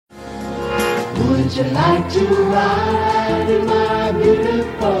Would you like to ride in my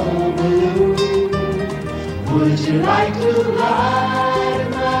beautiful balloon? Would you like to ride in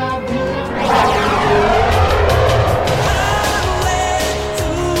my beautiful balloon?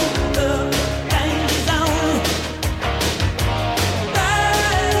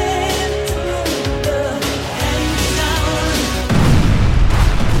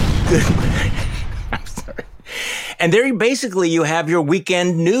 I'm sorry. And there basically you have your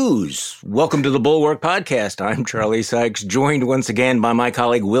weekend news. Welcome to the Bulwark Podcast. I'm Charlie Sykes, joined once again by my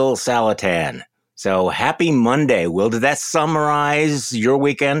colleague Will Saletan. So happy Monday, Will. Did that summarize your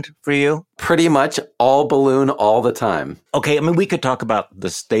weekend for you? Pretty much all balloon all the time. Okay, I mean, we could talk about the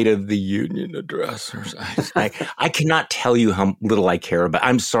State of the Union address. I cannot tell you how little I care about.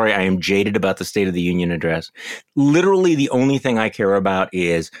 I'm sorry, I am jaded about the State of the Union address. Literally, the only thing I care about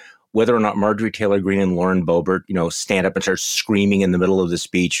is whether or not Marjorie Taylor Greene and Lauren Boebert, stand up and start screaming in the middle of the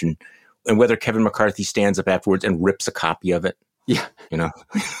speech, and whether Kevin McCarthy stands up afterwards and rips a copy of it. Yeah.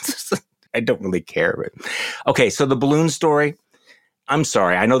 I don't really care. Okay, so the balloon story, I'm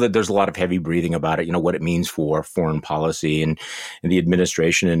sorry. I know that there's a lot of heavy breathing about it, what it means for foreign policy and the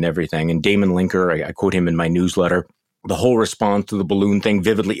administration and everything. And Damon Linker, I quote him in my newsletter, the whole response to the balloon thing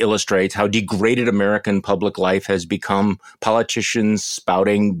vividly illustrates how degraded American public life has become. Politicians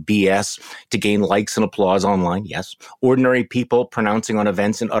spouting BS to gain likes and applause online, yes. Ordinary people pronouncing on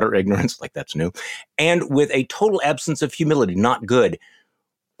events in utter ignorance, like that's new. And with a total absence of humility, not good.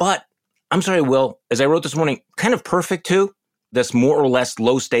 But I'm sorry, Will, as I wrote this morning, kind of perfect too. This more or less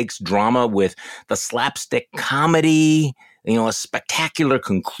low stakes drama with the slapstick comedy, a spectacular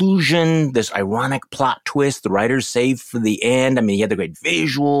conclusion, this ironic plot twist the writers saved for the end. I mean, you had the great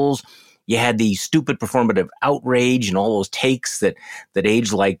visuals. You had the stupid performative outrage and all those takes that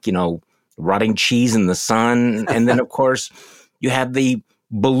age like, rotting cheese in the sun. And then, of course, you had the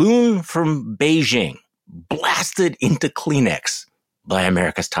balloon from Beijing blasted into Kleenex by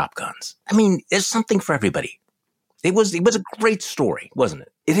America's top guns. I mean, there's something for everybody. It was a great story, wasn't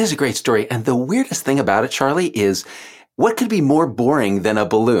it? It is a great story. And the weirdest thing about it, Charlie, is what could be more boring than a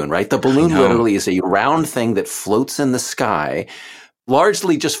balloon, right? The balloon literally is a round thing that floats in the sky,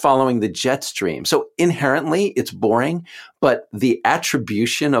 largely just following the jet stream. So inherently, it's boring, but the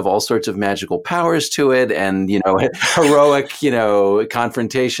attribution of all sorts of magical powers to it and, heroic,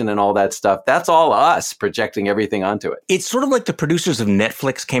 confrontation and all that stuff, that's all us projecting everything onto it. It's sort of like the producers of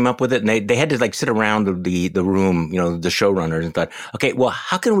Netflix came up with it, and they had to sit around the room, the showrunners, and thought, okay, well,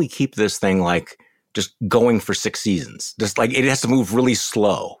 how can we keep this thing just going for 6 seasons? Just it has to move really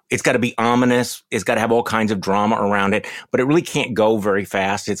slow. It's got to be ominous. It's got to have all kinds of drama around it, but it really can't go very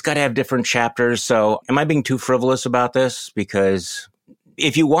fast. It's got to have different chapters. So am I being too frivolous about this? Because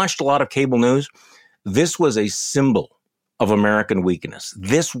if you watched a lot of cable news, this was a symbol of American weakness.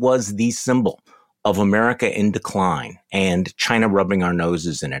 This was the symbol of America in decline and China rubbing our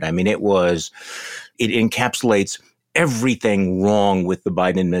noses in it. I mean, it encapsulates everything wrong with the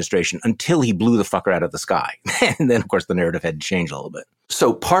Biden administration until he blew the fucker out of the sky. And then, of course, the narrative had to change a little bit.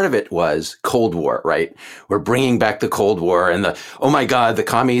 So part of it was Cold War, right? We're bringing back the Cold War and oh my God, the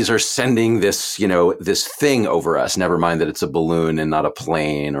commies are sending this, this thing over us. Never mind that it's a balloon and not a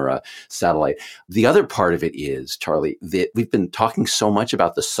plane or a satellite. The other part of it is, Charlie, that we've been talking so much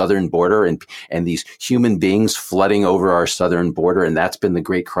about the southern border and these human beings flooding over our southern border. And that's been the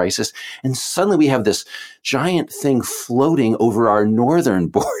great crisis. And suddenly we have this giant thing floating over our northern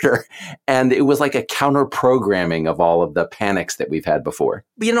border. And it was like a counter programming of all of the panics that we've had before. But,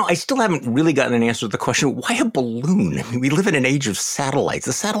 I still haven't really gotten an answer to the question, why a balloon? I mean, we live in an age of satellites.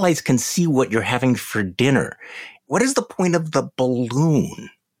 The satellites can see what you're having for dinner. What is the point of the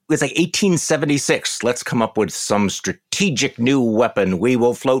balloon? It's like 1876. Let's come up with some strategic new weapon. We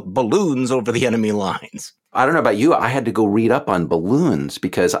will float balloons over the enemy lines. I don't know about you. I had to go read up on balloons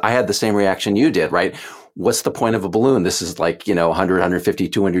because I had the same reaction you did, right? What's the point of a balloon? This is 100, 150,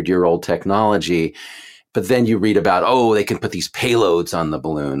 200-year-old technology. But then you read about, they can put these payloads on the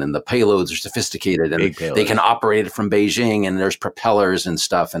balloon and the payloads are sophisticated and they can operate it from Beijing and there's propellers and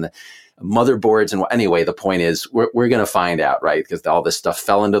stuff and motherboards. And anyway, the point is we're going to find out, right? Because all this stuff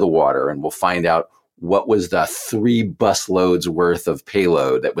fell into the water and we'll find out what was the 3 busloads worth of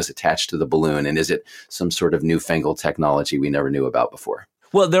payload that was attached to the balloon. And is it some sort of newfangled technology we never knew about before?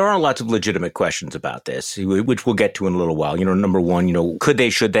 Well, there are lots of legitimate questions about this, which we'll get to in a little while. Number one,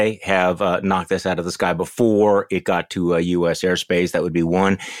 should they have knocked this out of the sky before it got to U.S. airspace? That would be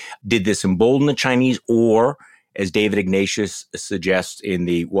one. Did this embolden the Chinese, or as David Ignatius suggests in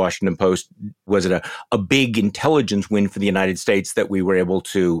the Washington Post, was it a big intelligence win for the United States that we were able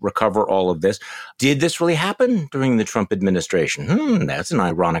to recover all of this? Did this really happen during the Trump administration? That's an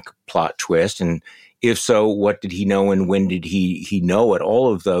ironic plot twist. And if so, what did he know and when did he know it?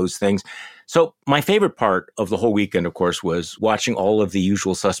 All of those things. So my favorite part of the whole weekend, of course, was watching all of the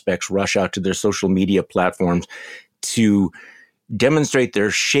usual suspects rush out to their social media platforms to demonstrate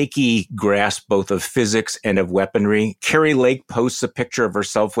their shaky grasp both of physics and of weaponry. Carrie Lake posts a picture of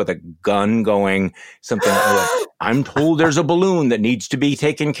herself with a gun going something like, I'm told there's a balloon that needs to be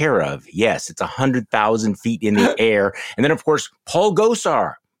taken care of. Yes, it's 100,000 feet in the air. And then, of course, Paul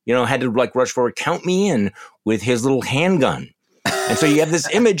Gosar, had to rush forward, count me in with his little handgun. And so you have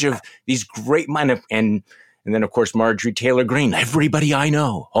this image of these great men and then, of course, Marjorie Taylor Greene, everybody I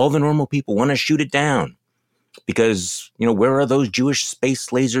know, all the normal people want to shoot it down. Because, where are those Jewish space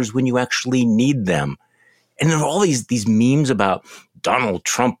lasers when you actually need them? And there are all these memes about Donald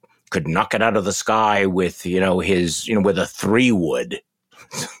Trump could knock it out of the sky with, his, with a 3-wood.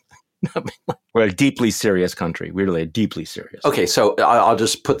 We're a deeply serious country. We're really deeply serious. Okay, so I'll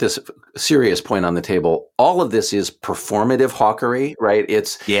just put this serious point on the table. All of this is performative hawkery, right?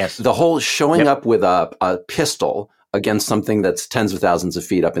 It's the whole showing up with a pistol against something that's tens of thousands of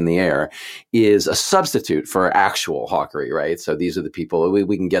feet up in the air is a substitute for actual hawkery, right? So these are the people,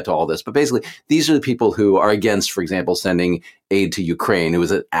 we can get to all this, but basically these are the people who are against, for example, sending aid to Ukraine, who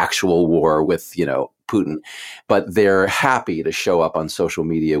is an actual war with, Putin, but they're happy to show up on social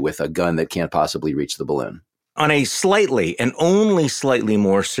media with a gun that can't possibly reach the balloon. On a slightly and only slightly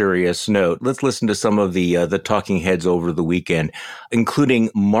more serious note, let's listen to some of the talking heads over the weekend, including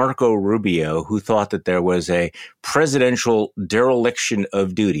Marco Rubio, who thought that there was a presidential dereliction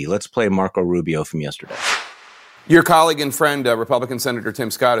of duty. Let's play Marco Rubio from yesterday. Your colleague and friend, Republican Senator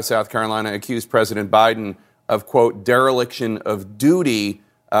Tim Scott of South Carolina, accused President Biden of, quote, dereliction of duty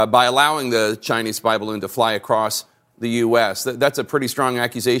by allowing the Chinese spy balloon to fly across the U.S. That's a pretty strong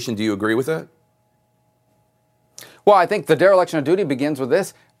accusation. Do you agree with that? Well, I think the dereliction of duty begins with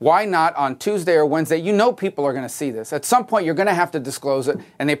this. Why not on Tuesday or Wednesday? People are going to see this. At some point, you're going to have to disclose it,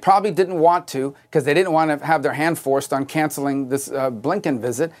 and they probably didn't want to because they didn't want to have their hand forced on canceling this Blinken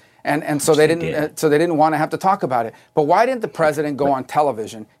visit, and so they didn't want to have to talk about it. But why didn't the president go on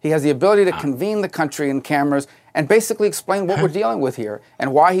television? He has the ability to convene the country in cameras and basically explain what we're dealing with here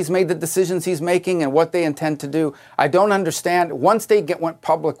and why he's made the decisions he's making and what they intend to do. I don't understand. Once they went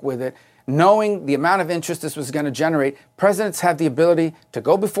public with it, knowing the amount of interest this was going to generate, presidents have the ability to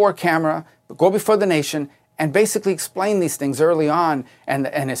go before camera, go before the nation, and basically explain these things early on.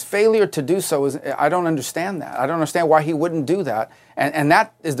 And his failure to do so is, I don't understand that. I don't understand why he wouldn't do that. And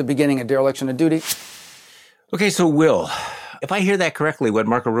that is the beginning of dereliction of duty. Okay, so Will, if I hear that correctly, what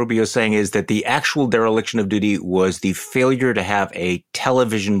Marco Rubio is saying is that the actual dereliction of duty was the failure to have a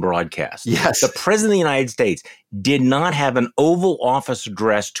television broadcast. Yes. The president of the United States did not have an Oval Office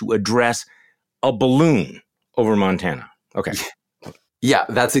address to address a balloon over Montana. Okay. Yeah,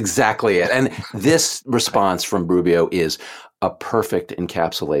 that's exactly it. And this response from Rubio is a perfect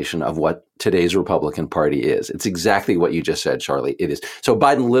encapsulation of what today's Republican Party is. It's exactly what you just said, Charlie. It is. So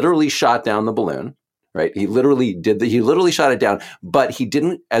Biden literally shot down the balloon. Right. He literally shot it down, but he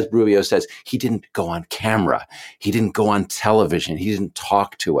didn't, as Rubio says, he didn't go on camera. He didn't go on television. He didn't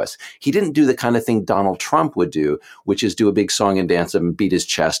talk to us. He didn't do the kind of thing Donald Trump would do, which is do a big song and dance and beat his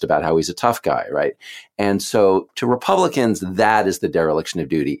chest about how he's a tough guy. Right. And so to Republicans, that is the dereliction of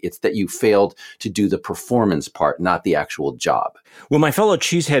duty. It's that you failed to do the performance part, not the actual job. Well, my fellow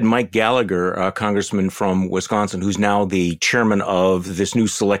cheesehead Mike Gallagher, a congressman from Wisconsin, who's now the chairman of this new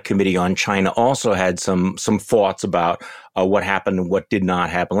select committee on China, also had some thoughts about what happened and what did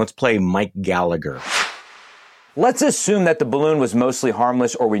not happen. Let's play Mike Gallagher. Let's assume that the balloon was mostly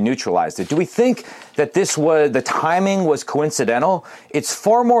harmless or we neutralized it. Do we think that the timing was coincidental? It's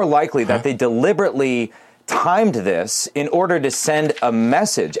far more likely that they deliberately timed this in order to send a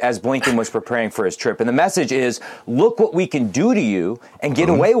message as Blinken was preparing for his trip. And the message is, look what we can do to you and get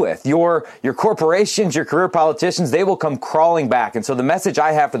away with. Your corporations, your career politicians, they will come crawling back. And so the message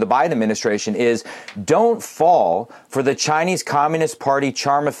I have for the Biden administration is, don't fall for the Chinese Communist Party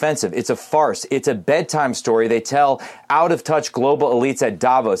charm offensive. It's a farce. It's a bedtime story they tell out-of-touch global elites at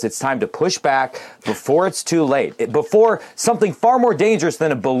Davos. It's time to push back before it's too late, before something far more dangerous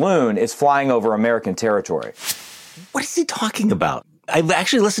than a balloon is flying over American territory. What is he talking about? I've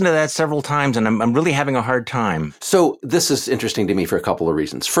actually listened to that several times, and I'm really having a hard time. So this is interesting to me for a couple of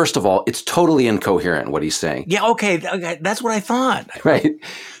reasons. First of all, it's totally incoherent what he's saying. Yeah, okay, that's what I thought. Right.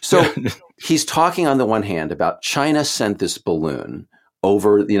 So he's talking on the one hand about China sent this balloon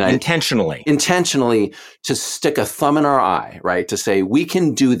over the United intentionally to stick a thumb in our eye, right? To say, we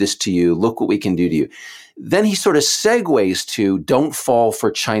can do this to you. Look what we can do to you. Then he sort of segues to don't fall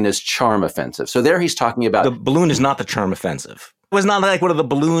for China's charm offensive. So there he's talking about the balloon is not the charm offensive. It was not like one of the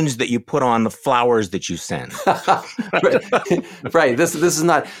balloons that you put on the flowers that you send. Right. This is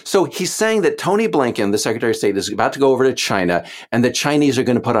not. So he's saying that Tony Blinken, the Secretary of State, is about to go over to China, and the Chinese are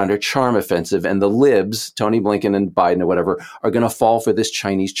going to put on a charm offensive, and the libs, Tony Blinken and Biden or whatever, are going to fall for this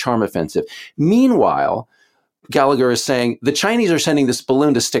Chinese charm offensive. Meanwhile, Gallagher is saying the Chinese are sending this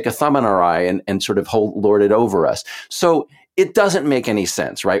balloon to stick a thumb in our eye and sort of lord it over us. So it doesn't make any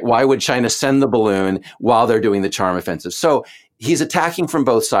sense, right? Why would China send the balloon while they're doing the charm offensive? So he's attacking from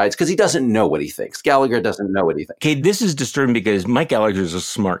both sides because he doesn't know what he thinks. Gallagher doesn't know what he thinks. Okay, this is disturbing because Mike Gallagher is a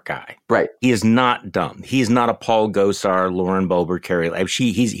smart guy. Right. He is not dumb. He is not a Paul Gosar, Lauren Boebert, Carrie Lam.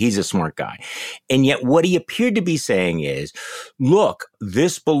 He's a smart guy. And yet what he appeared to be saying is, look,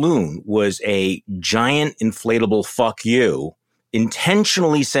 this balloon was a giant inflatable fuck you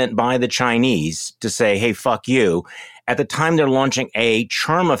intentionally sent by the Chinese to say, hey, fuck you. At the time they're launching a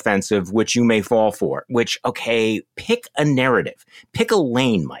charm offensive, which you may fall for, which, okay, pick a narrative, pick a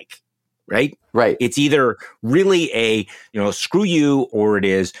lane, Mike, right? Right. It's either really a, screw you, or it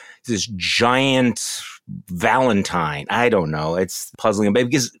is this giant Valentine. I don't know. It's puzzling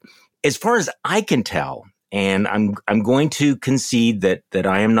because as far as I can tell, and I'm going to concede that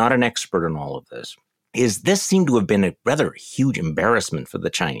I am not an expert in all of this, is this seemed to have been a rather huge embarrassment for the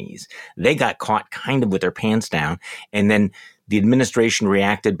Chinese. They got caught kind of with their pants down, and then the administration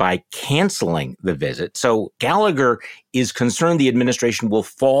reacted by canceling the visit. So Gallagher is concerned the administration will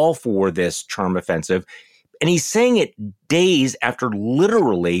fall for this charm offensive, and he's saying it days after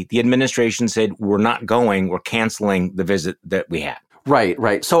literally the administration said, we're not going, we're canceling the visit that we had. Right,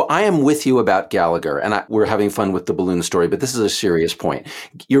 right. So I am with you about Gallagher, and we're having fun with the balloon story, but this is a serious point.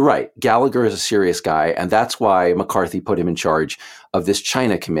 You're right. Gallagher is a serious guy, and that's why McCarthy put him in charge of this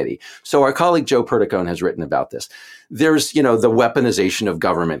China committee. So our colleague Joe Perticone has written about this. There's, the weaponization of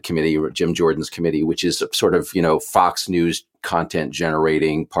government committee, Jim Jordan's committee, which is sort of, Fox News content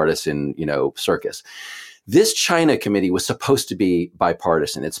generating partisan, circus. This China committee was supposed to be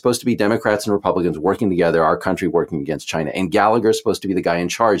bipartisan. It's supposed to be Democrats and Republicans working together, our country working against China. And Gallagher is supposed to be the guy in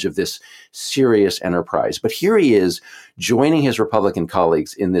charge of this serious enterprise. But here he is joining his Republican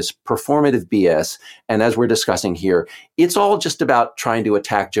colleagues in this performative BS. And as we're discussing here, it's all just about trying to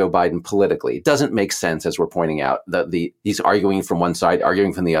attack Joe Biden politically. It doesn't make sense, as we're pointing out, that he's arguing from one side,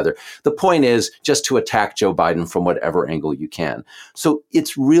 arguing from the other. The point is just to attack Joe Biden from whatever angle you can. So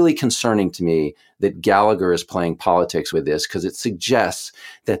it's really concerning to me that Gallagher is playing politics with this, because it suggests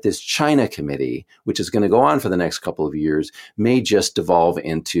that this China committee, which is going to go on for the next couple of years, may just devolve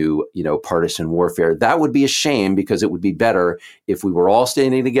into, partisan warfare. That would be a shame, because it would be better if we were all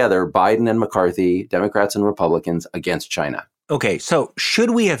standing together, Biden and McCarthy, Democrats and Republicans, against China. Okay, so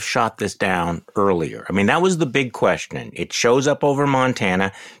should we have shot this down earlier? I mean, that was the big question. It shows up over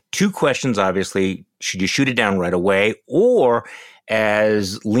Montana. Two questions, obviously. Should you shoot it down right away? Or,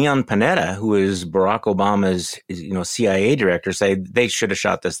 as Leon Panetta, who is Barack Obama's CIA director, say they should have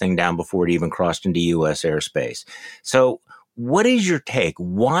shot this thing down before it even crossed into U.S. airspace. So what is your take?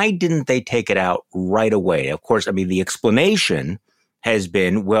 Why didn't they take it out right away? Of course, I mean, the explanation has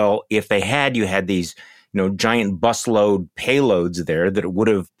been, well, if they had, you had these giant busload payloads there that would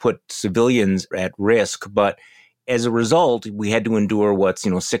have put civilians at risk. But as a result, we had to endure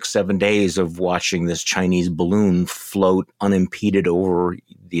 6-7 days of watching this Chinese balloon float unimpeded over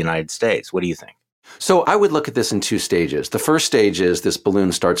the United States. What do you think? So I would look at this in two stages. The first stage is this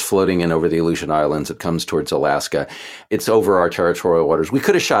balloon starts floating in over the Aleutian Islands. It comes towards Alaska. It's over our territorial waters. We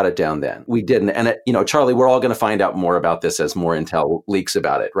could have shot it down then. We didn't. And, Charlie, we're all going to find out more about this as more intel leaks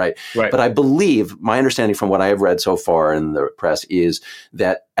about it, right? But I believe, my understanding from what I have read so far in the press is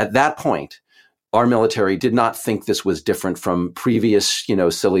that at that point, our military did not think this was different from previous,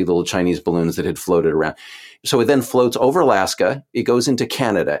 silly little Chinese balloons that had floated around. So it then floats over Alaska. It goes into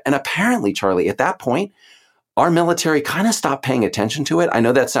Canada. And apparently, Charlie, at that point, our military kind of stopped paying attention to it. I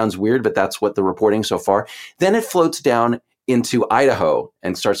know that sounds weird, but that's what the reporting so far. Then it floats down into Idaho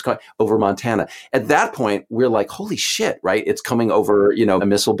and starts going over Montana. At that point, we're like, holy shit, right? It's coming over, a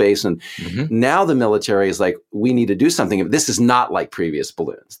missile base. And now the military is like, we need to do something. This is not like previous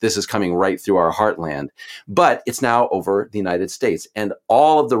balloons. This is coming right through our heartland, but it's now over the United States. And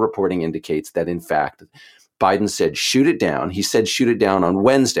all of the reporting indicates that, in fact, Biden said, shoot it down. He said, shoot it down on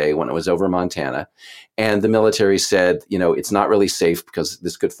Wednesday when it was over Montana. And the military said, it's not really safe because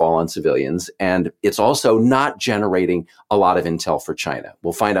this could fall on civilians. And it's also not generating a lot of intel for China.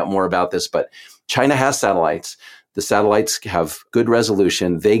 We'll find out more about this, but China has satellites. The satellites have good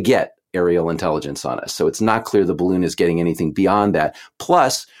resolution. They get aerial intelligence on us. So it's not clear the balloon is getting anything beyond that.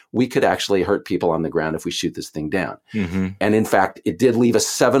 Plus, we could actually hurt people on the ground if we shoot this thing down. Mm-hmm. And in fact, it did leave a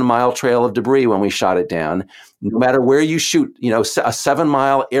 7-mile trail of debris when we shot it down. No matter where you shoot, a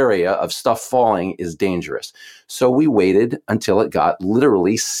 7-mile area of stuff falling is dangerous. So we waited until it got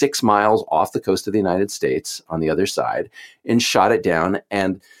literally 6 miles off the coast of the United States on the other side and shot it down.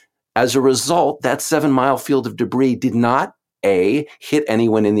 And as a result, that 7-mile field of debris did not A, hit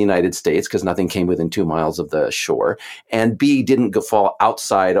anyone in the United States because nothing came within 2 miles of the shore, and B, didn't fall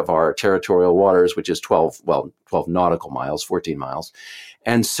outside of our territorial waters, which is 12 nautical miles, 14 miles.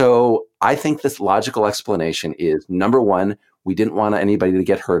 And so I think this logical explanation is, number one, we didn't want anybody to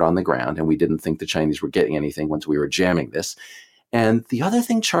get hurt on the ground, and we didn't think the Chinese were getting anything once we were jamming this. And the other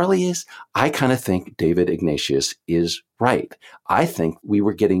thing, Charlie, is I kind of think David Ignatius is right. I think we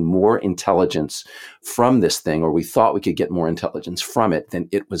were getting more intelligence from this thing, or we thought we could get more intelligence from it than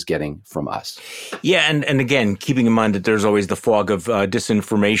it was getting from us. Yeah, and again, keeping in mind that there's always the fog of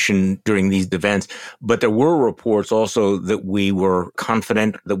disinformation during these events, but there were reports also that we were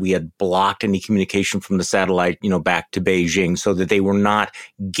confident that we had blocked any communication from the satellite, back to Beijing, so that they were not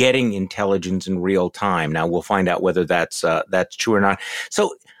getting intelligence in real time. Now, we'll find out whether that's true or not.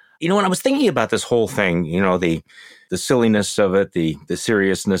 So, when I was thinking about this whole thing, the silliness of it, the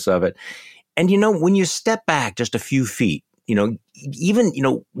seriousness of it. And, when you step back just a few feet, even,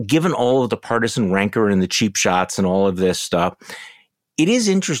 given all of the partisan rancor and the cheap shots and all of this stuff, it is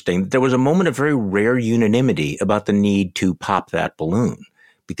interesting that there was a moment of very rare unanimity about the need to pop that balloon.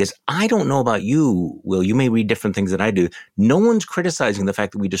 Because I don't know about you, Will, you may read different things than I do. No one's criticizing the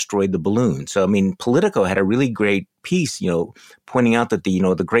fact that we destroyed the balloon. So, Politico had a really great piece, pointing out that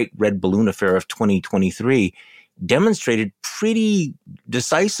the Great Red Balloon Affair of 2023 demonstrated pretty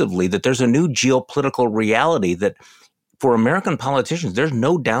decisively that there's a new geopolitical reality that for American politicians, there's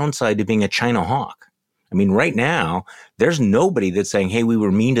no downside to being a China hawk. Right now, there's nobody that's saying, hey, we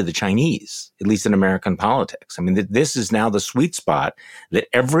were mean to the Chinese, at least in American politics. This is now the sweet spot that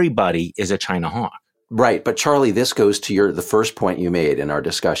everybody is a China hawk. Right. But Charlie, this goes to the first point you made in our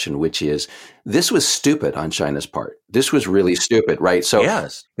discussion, which is this was stupid on China's part. This was really stupid, right? So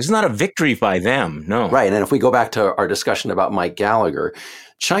yes, it's not a victory by them. No. Right. And if we go back to our discussion about Mike Gallagher,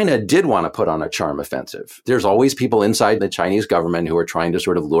 China did want to put on a charm offensive. There's always people inside the Chinese government who are trying to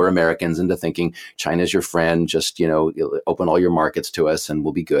sort of lure Americans into thinking China's your friend, just, open all your markets to us and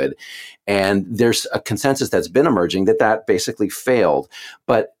we'll be good. And there's a consensus that's been emerging that basically failed.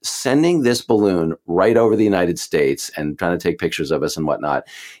 But sending this balloon right over the United States and trying to take pictures of us and whatnot,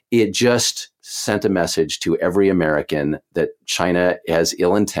 it just sent a message to every American that China has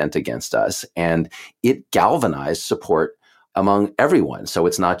ill intent against us. And it galvanized support among everyone. So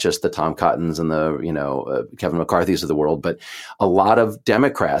it's not just the Tom Cottons and the, Kevin McCarthy's of the world, but a lot of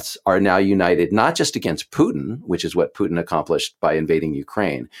Democrats are now united, not just against Putin, which is what Putin accomplished by invading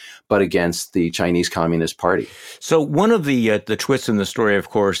Ukraine, but against the Chinese Communist Party. So one of the twists in the story, of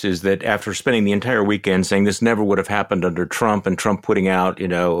course, is that after spending the entire weekend saying this never would have happened under Trump and Trump putting out,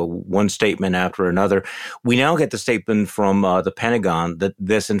 one statement after another, we now get the statement from the Pentagon that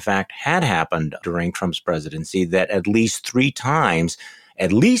this, in fact, had happened during Trump's presidency, that at least three times,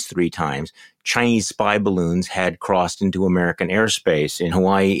 Chinese spy balloons had crossed into American airspace in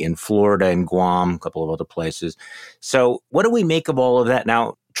Hawaii, in Florida, in Guam, a couple of other places. So what do we make of all of that?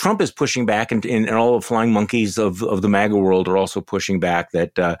 Now, Trump is pushing back, and all the flying monkeys of the MAGA world are also pushing back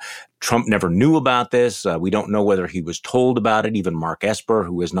that Trump never knew about this. We don't know whether he was told about it. Even Mark Esper,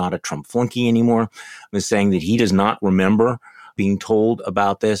 who is not a Trump flunky anymore, was saying that he does not remember being told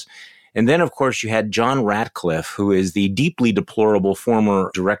about this. And then, of course, you had John Ratcliffe, who is the deeply deplorable former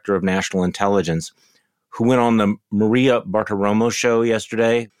director of national intelligence, who went on the Maria Bartiromo show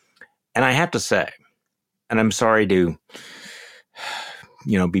yesterday. And I have to say, and I'm sorry to,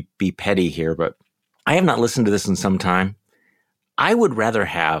 be petty here, but I have not listened to this in some time. I would rather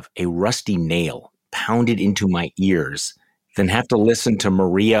have a rusty nail pounded into my ears than have to listen to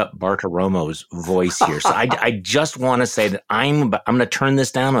Maria Bartiromo's voice here. So I just want to say that I'm going to turn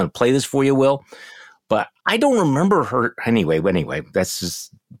this down. I'm going to play this for you, Will. But I don't remember her. Anyway, that's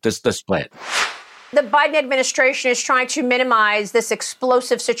just the split. The Biden administration is trying to minimize this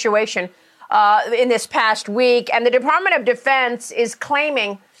explosive situation in this past week. And the Department of Defense is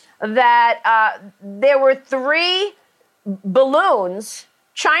claiming that there were 3 balloons,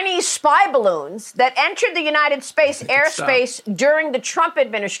 Chinese spy balloons, that entered the United States airspace during the Trump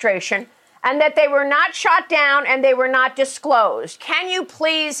administration, and that they were not shot down and they were not disclosed. Can you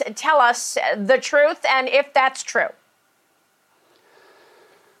please tell us the truth and if that's true?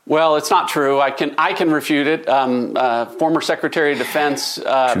 Well, it's not true. I can refute it. Former Secretary of Defense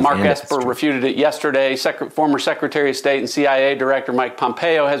Mark Esper refuted it yesterday. Former Secretary of State and CIA Director Mike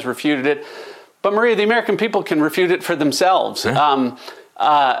Pompeo has refuted it. But Maria, the American people can refute it for themselves.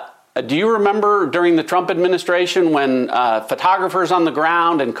 Do you remember during the Trump administration when photographers on the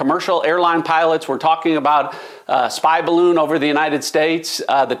ground and commercial airline pilots were talking about a spy balloon over the United States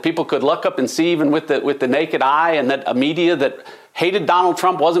that people could look up and see even with the naked eye, and that a media that hated Donald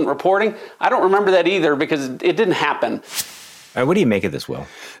Trump wasn't reporting? I don't remember that either because it didn't happen. All right, what do you make of this, Will?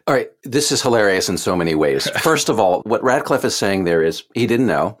 All right, this is hilarious in so many ways. First of all, what Radcliffe is saying there is he didn't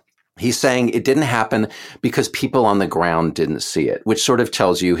know. He's saying it didn't happen because people on the ground didn't see it, which sort of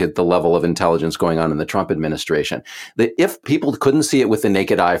tells you the level of intelligence going on in the Trump administration. That if people couldn't see it with the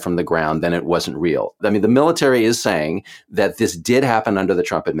naked eye from the ground, then it wasn't real. I mean, the military is saying that this did happen under the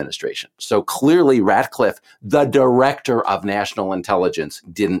Trump administration. So clearly Radcliffe, the director of national intelligence,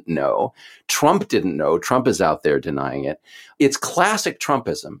 didn't know. Trump didn't know. Trump is out there denying it. It's classic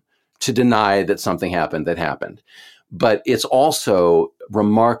Trumpism to deny that something happened that happened. But it's also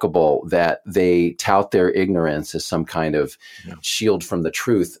remarkable that they tout their ignorance as some kind of shield from the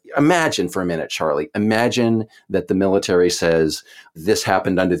truth. Imagine for a minute, Charlie, imagine that the military says this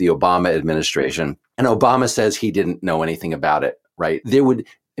happened under the Obama administration, and Obama says he didn't know anything about it, right? There would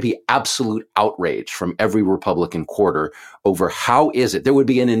be absolute outrage from every Republican quarter over how is it. There would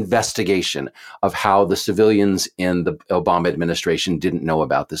be an investigation of how the civilians in the Obama administration didn't know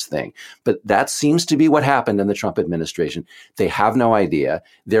about this thing. But that seems to be what happened in the Trump administration. They have no idea.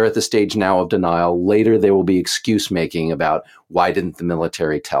 They're at the stage now of denial. Later, there will be excuse making about why didn't the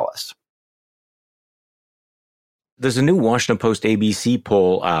military tell us? There's a new Washington Post ABC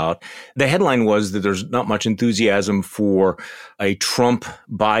poll out. The headline was that there's not much enthusiasm for a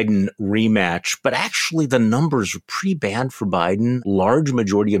Trump-Biden rematch, but actually the numbers are pretty bad for Biden. Large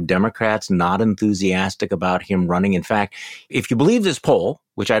majority of Democrats not enthusiastic about him running. In fact, if you believe this poll,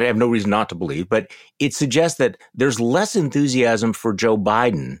 which I have no reason not to believe, but it suggests that there's less enthusiasm for Joe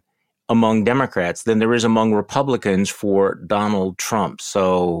Biden among Democrats than there is among Republicans for Donald Trump.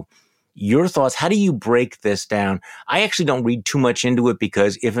 So your thoughts, how do you break this down? I actually don't read too much into it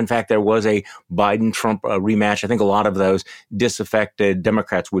because if, in fact, there was a Biden-Trump rematch, I think a lot of those disaffected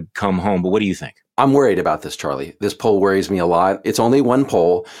Democrats would come home. But what do you think? I'm worried about this, Charlie. This poll worries me a lot. It's only one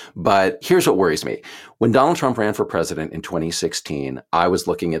poll, but here's what worries me. When Donald Trump ran for president in 2016, I was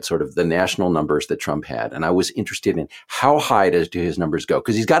looking at sort of the national numbers that Trump had, and I was interested in how high do his numbers go?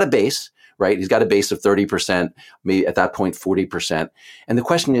 Because he's got a base, right? He's got a base of 30%, maybe at that point 40%. And the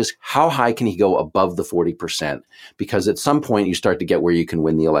question is, how high can he go above the 40%? Because at some point you start to get where you can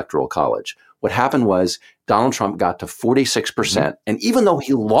win the Electoral College. What happened was Donald Trump got to 46%. Mm-hmm. And even though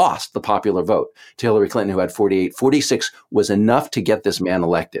he lost the popular vote to Hillary Clinton, who had 48, 46 was enough to get this man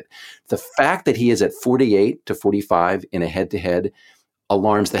elected. The fact that he is at 48 to 45 in a head-to-head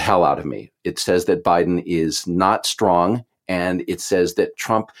alarms the hell out of me. It says that Biden is not strong. And it says that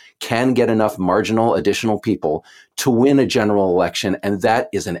Trump can get enough marginal additional people to win a general election. And that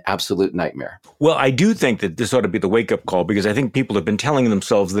is an absolute nightmare. Well, I do think that this ought to be the wake-up call because I think people have been telling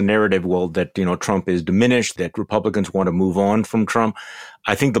themselves the narrative, well, that, Trump is diminished, that Republicans want to move on from Trump.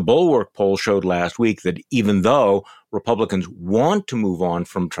 I think the Bulwark poll showed last week that even though Republicans want to move on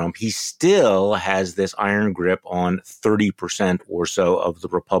from Trump, he still has this iron grip on 30% or so of the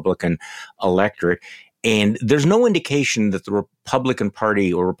Republican electorate. And there's no indication that the Republican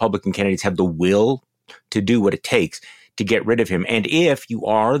Party or Republican candidates have the will to do what it takes to get rid of him. And if you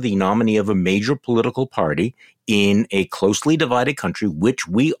are the nominee of a major political party in a closely divided country, which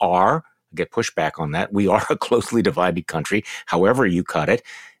we are, I get pushback on that, we are a closely divided country, however you cut it,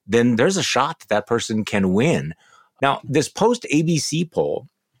 then there's a shot that that person can win. Now, this post-ABC poll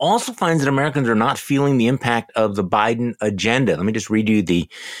also finds that Americans are not feeling the impact of the Biden agenda. Let me just read you the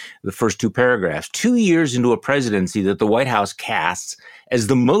first two paragraphs. 2 years into a presidency that the White House casts as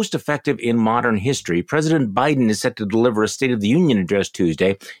the most effective in modern history, President Biden is set to deliver a State of the Union address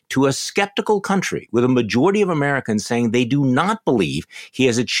Tuesday to a skeptical country, with a majority of Americans saying they do not believe he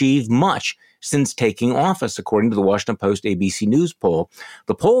has achieved much since taking office, according to the Washington Post ABC News poll.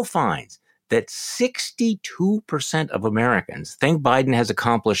 The poll finds that 62% of Americans think Biden has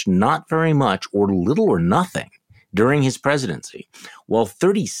accomplished not very much or little or nothing during his presidency, while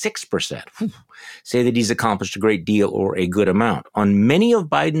 36% say that he's accomplished a great deal or a good amount. On many of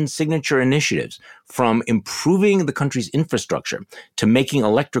Biden's signature initiatives, from improving the country's infrastructure to making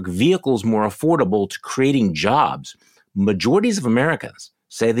electric vehicles more affordable to creating jobs, majorities of Americans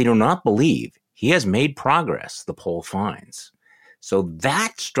say they do not believe he has made progress, the poll finds. So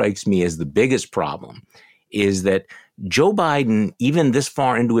that strikes me as the biggest problem, is that Joe Biden, even this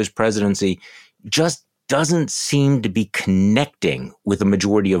far into his presidency, just doesn't seem to be connecting with a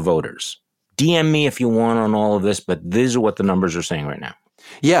majority of voters. DM me if you want on all of this, but these are what the numbers are saying right now.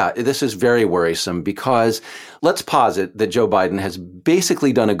 Yeah, this is very worrisome because let's posit that Joe Biden has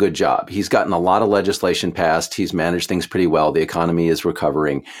basically done a good job. He's gotten a lot of legislation passed. He's managed things pretty well. The economy is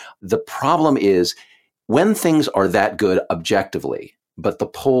recovering. The problem is when things are that good objectively, but the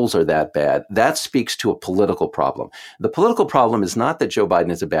polls are that bad, that speaks to a political problem. The political problem is not that Joe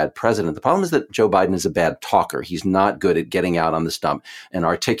Biden is a bad president. The problem is that Joe Biden is a bad talker. He's not good at getting out on the stump and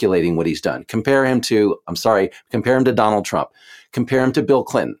articulating what he's done. Compare him to Donald Trump. Compare him to Bill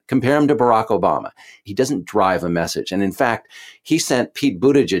Clinton. Compare him to Barack Obama. He doesn't drive a message. And in fact, he sent Pete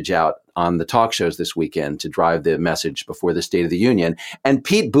Buttigieg out on the talk shows this weekend to drive the message before the State of the Union. And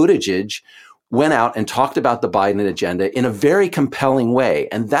Pete Buttigieg went out and talked about the Biden agenda in a very compelling way.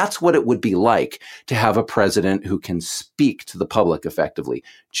 And that's what it would be like to have a president who can speak to the public effectively.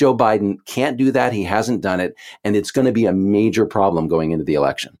 Joe Biden can't do that. He hasn't done it. And it's going to be a major problem going into the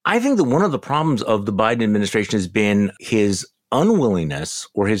election. I think that one of the problems of the Biden administration has been his unwillingness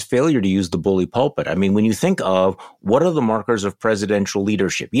or his failure to use the bully pulpit. I mean, when you think of what are the markers of presidential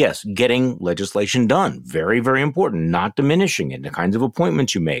leadership? Yes, getting legislation done. Very, very important. Not diminishing it. The kinds of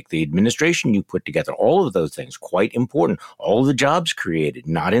appointments you make, the administration you put together, all of those things, quite important. All of the jobs created,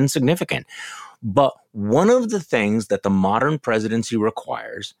 not insignificant. But one of the things that the modern presidency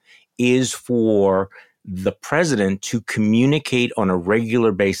requires is for the president to communicate on a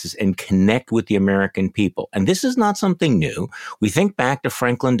regular basis and connect with the American people. And this is not something new. We think back to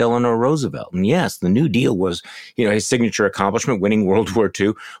Franklin Delano Roosevelt. And yes, the New Deal was, his signature accomplishment, winning World War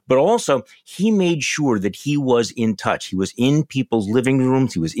II. But also, he made sure that he was in touch. He was in people's living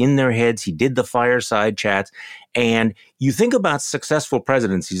rooms. He was in their heads. He did the fireside chats. And you think about successful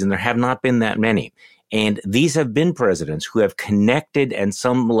presidencies, and there have not been that many. And these have been presidents who have connected at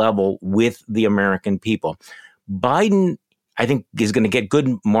some level with the American people. Biden, I think, is going to get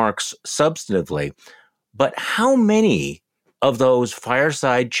good marks substantively. But how many of those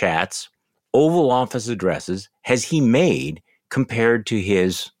fireside chats, Oval Office addresses, has he made compared to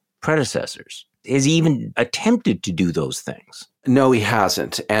his predecessors? Has he even attempted to do those things? No, he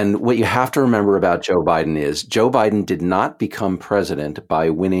hasn't. And what you have to remember about Joe Biden is Joe Biden did not become president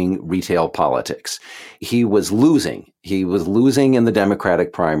by winning retail politics. He was losing. He was losing in the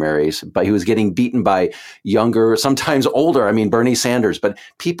Democratic primaries, but he was getting beaten by younger, sometimes older, Bernie Sanders, but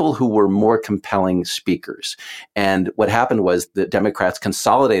people who were more compelling speakers. And what happened was the Democrats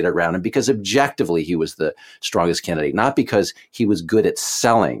consolidated around him because objectively he was the strongest candidate, not because he was good at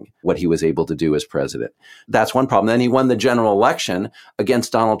selling what he was able to do as president. That's one problem. Then he won the general election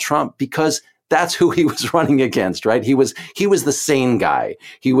against Donald Trump because that's who he was running against, right? He was the sane guy.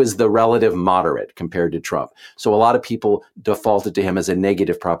 He was the relative moderate compared to Trump. So a lot of people defaulted to him as a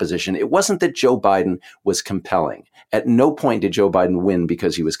negative proposition. It wasn't that Joe Biden was compelling. At no point did Joe Biden win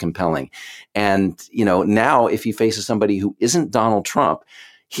because he was compelling. And, now if he faces somebody who isn't Donald Trump,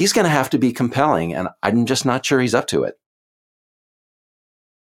 he's going to have to be compelling. And I'm just not sure he's up to it.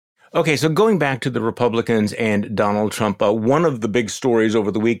 Okay, so going back to the Republicans and Donald Trump, one of the big stories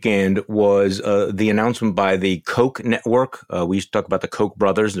over the weekend was the announcement by the Koch network. We used to talk about the Koch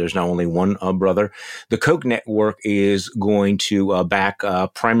brothers. There's now only one brother. The Koch network is going to back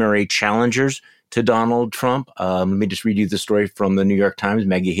primary challengers to Donald Trump. Let me just read you the story from the New York Times,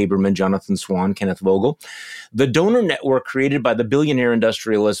 Maggie Haberman, Jonathan Swan, Kenneth Vogel. The donor network created by the billionaire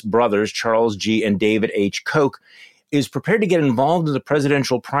industrialist brothers Charles G. and David H. Koch is prepared to get involved in the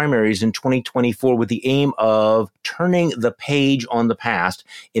presidential primaries in 2024 with the aim of turning the page on the past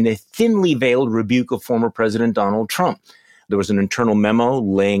in a thinly veiled rebuke of former President Donald Trump. There was an internal memo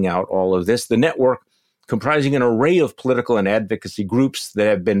laying out all of this. The network, comprising an array of political and advocacy groups that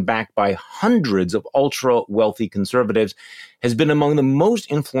have been backed by hundreds of ultra-wealthy conservatives, has been among the most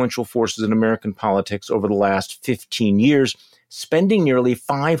influential forces in American politics over the last 15 years, spending nearly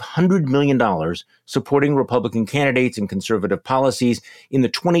 $500 million supporting Republican candidates and conservative policies in the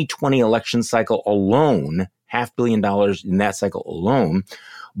 2020 election cycle alone, $500 million in that cycle alone.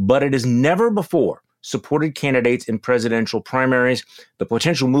 But it has never before supported candidates in presidential primaries. The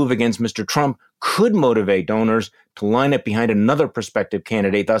potential move against Mr. Trump could motivate donors to line up behind another prospective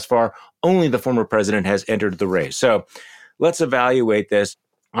candidate. Thus far, only the former president has entered the race. So let's evaluate this.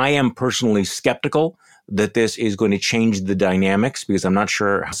 I am personally skeptical that this is going to change the dynamics because I'm not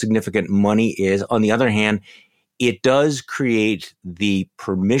sure how significant money is. On the other hand, it does create the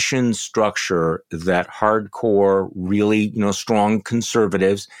permission structure that hardcore, really, strong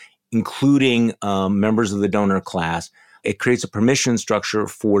conservatives, including members of the donor class, it creates a permission structure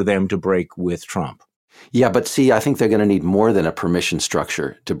for them to break with Trump. Yeah, but see, I think they're going to need more than a permission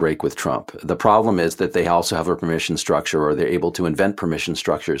structure to break with Trump. The problem is that they also have a permission structure, or they're able to invent permission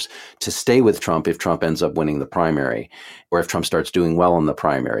structures to stay with Trump if Trump ends up winning the primary, or if Trump starts doing well in the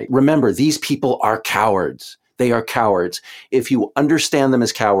primary. Remember, these people are cowards. They are cowards. If you understand them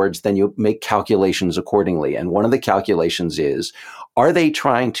as cowards, then you make calculations accordingly. And one of the calculations is, are they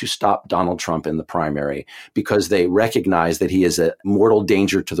trying to stop Donald Trump in the primary because they recognize that he is a mortal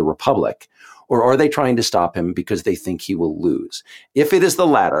danger to the republic? Or are they trying to stop him because they think he will lose? If it is the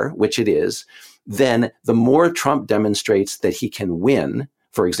latter, which it is, then the more Trump demonstrates that he can win,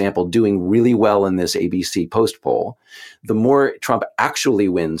 for example, doing really well in this ABC post poll, the more Trump actually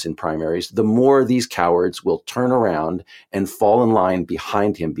wins in primaries, the more these cowards will turn around and fall in line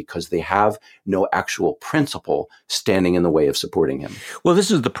behind him because they have no actual principle standing in the way of supporting him. Well,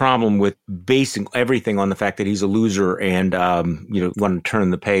 this is the problem with basing everything on the fact that he's a loser and, want to turn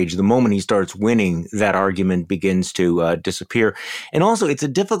the page. The moment he starts winning, that argument begins to disappear. And also, it's a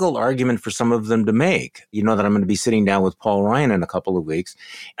difficult argument for some of them to make. You know that I'm going to be sitting down with Paul Ryan in a couple of weeks,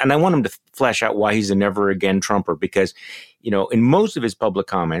 and I want him to flesh out why he's a never again Trumper, because, in most of his public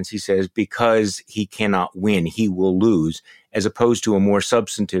comments, he says because he cannot win, he will lose, as opposed to a more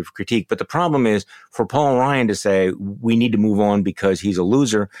substantive critique. But the problem is for Paul Ryan to say we need to move on because he's a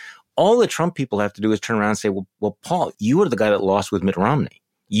loser. All the Trump people have to do is turn around and say, well, Paul, you were the guy that lost with Mitt Romney.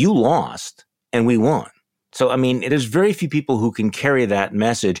 You lost and we won. So, there's very few people who can carry that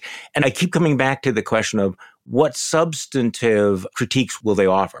message. And I keep coming back to the question of what substantive critiques will they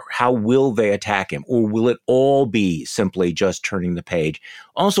offer? How will they attack him? Or will it all be simply just turning the page?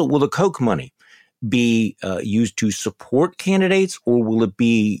 Also, will the Koch money be used to support candidates, or will it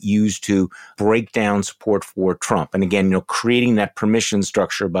be used to break down support for Trump? And again, creating that permission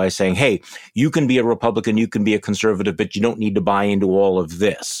structure by saying, hey, you can be a Republican, you can be a conservative, but you don't need to buy into all of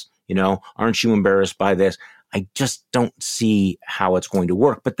this. Aren't you embarrassed by this? I just don't see how it's going to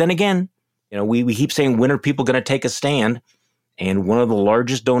work. But then again, we keep saying, when are people going to take a stand? And one of the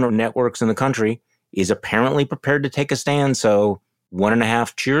largest donor networks in the country is apparently prepared to take a stand. So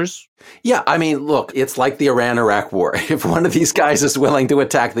 1.5 cheers. Yeah, look, it's like the Iran-Iraq war. If one of these guys is willing to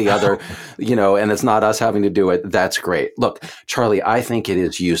attack the other, and it's not us having to do it, that's great. Look, Charlie, I think it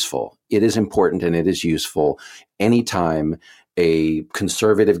is useful. It is important, and it is useful anytime a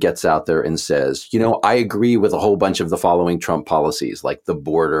conservative gets out there and says, I agree with a whole bunch of the following Trump policies, like the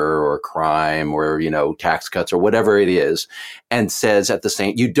border or crime or, tax cuts or whatever it is, and says at the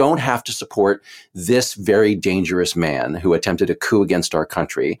same, you don't have to support this very dangerous man who attempted a coup against our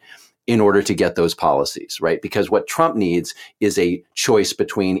country in order to get those policies, right? Because what Trump needs is a choice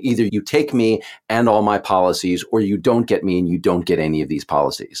between either you take me and all my policies, or you don't get me and you don't get any of these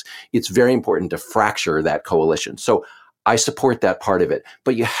policies. It's very important to fracture that coalition. So I support that part of it,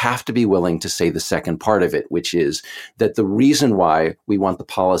 but you have to be willing to say the second part of it, which is that the reason why we want the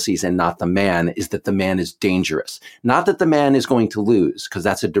policies and not the man is that the man is dangerous. Not that the man is going to lose, because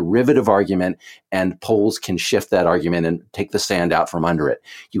that's a derivative argument, and polls can shift that argument and take the sand out from under it.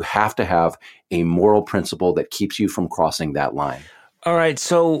 You have to have a moral principle that keeps you from crossing that line. All right.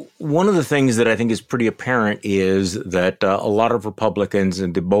 So one of the things that I think is pretty apparent is that a lot of Republicans,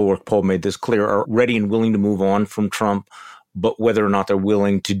 and the Bulwark poll made this clear, are ready and willing to move on from Trump. But whether or not they're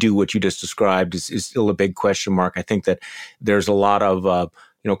willing to do what you just described is still a big question mark. I think that there's a lot of,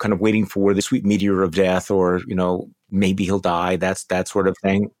 kind of waiting for the sweet meteor of death, or, maybe he'll die. That's that sort of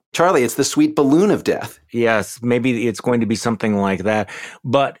thing. Charlie, it's the sweet balloon of death. Yes, maybe it's going to be something like that.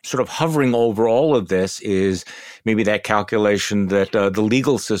 But sort of hovering over all of this is maybe that calculation that the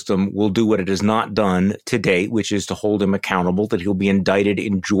legal system will do what it has not done to date, which is to hold him accountable, that he'll be indicted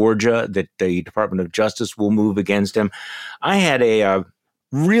in Georgia, that the Department of Justice will move against him. I had a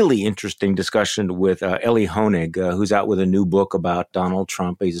really interesting discussion with Elie Honig, who's out with a new book about Donald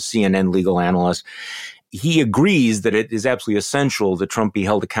Trump. He's a CNN legal analyst. He agrees that it is absolutely essential that Trump be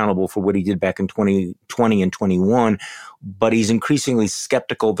held accountable for what he did back in 2020 and 21, but he's increasingly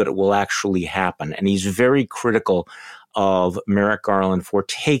skeptical that it will actually happen. And he's very critical of Merrick Garland for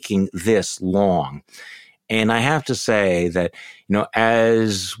taking this long. And I have to say that,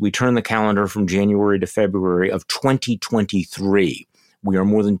 as we turn the calendar from January to February of 2023, we are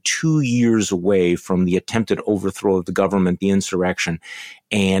more than 2 years away from the attempted overthrow of the government, the insurrection,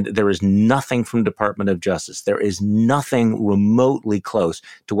 and there is nothing from Department of Justice. There is nothing remotely close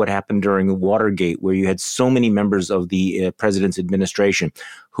to what happened during Watergate, where you had so many members of the president's administration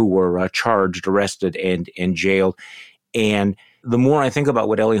who were charged, arrested, and jailed. And the more I think about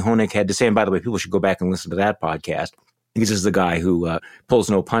what Elie Honig had to say, and by the way, people should go back and listen to that podcast, because this is the guy who pulls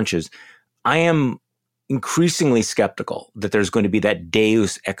no punches. I am increasingly skeptical that there's going to be that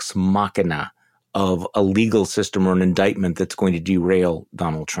deus ex machina of a legal system or an indictment that's going to derail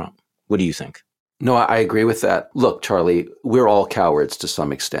Donald Trump. What do you think? No, I agree with that. Look, Charlie, we're all cowards to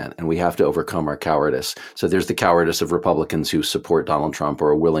some extent, and we have to overcome our cowardice. So there's the cowardice of Republicans who support Donald Trump or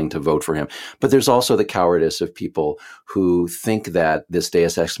are willing to vote for him. But there's also the cowardice of people who think that this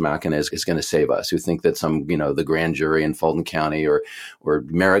Deus Ex Machina is going to save us, who think that some, the grand jury in Fulton County or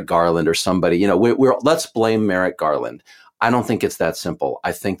Merrick Garland or somebody, let's blame Merrick Garland. I don't think it's that simple.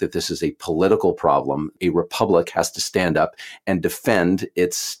 I think that this is a political problem. A republic has to stand up and defend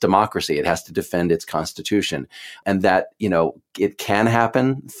its democracy. It has to defend its constitution. And that, it can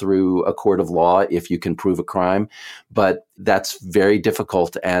happen through a court of law if you can prove a crime, but that's very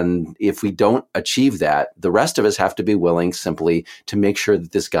difficult. And if we don't achieve that, the rest of us have to be willing simply to make sure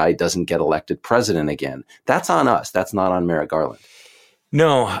that this guy doesn't get elected president again. That's on us. That's not on Merrick Garland.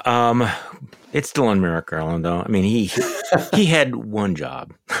 No, it's still on Merrick Garland, though. I mean, he had one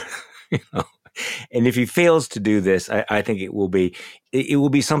job, and if he fails to do this, I think it will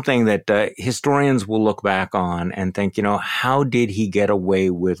be something that historians will look back on and think, how did he get away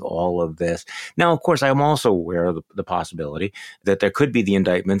with all of this? Now, of course, I'm also aware of the possibility that there could be the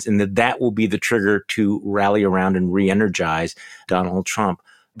indictments and that will be the trigger to rally around and re-energize Donald Trump.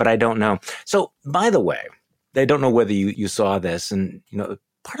 But I don't know. So, by the way, I don't know whether you saw this, and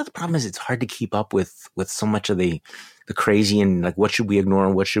part of the problem is it's hard to keep up with so much of the crazy and like what should we ignore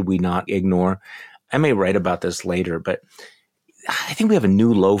and what should we not ignore. I may write about this later, but I think we have a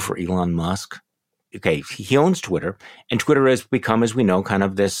new low for Elon Musk. Okay, he owns Twitter, and Twitter has become, as we know, kind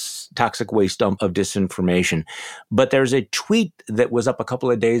of this toxic waste dump of disinformation. But there's a tweet that was up a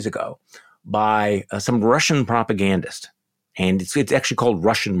couple of days ago by some Russian propagandist, and it's actually called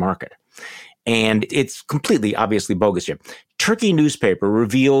Russian Market. And it's completely, obviously bogus here. Turkey newspaper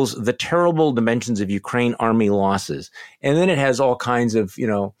reveals the terrible dimensions of Ukraine army losses. And then it has all kinds of,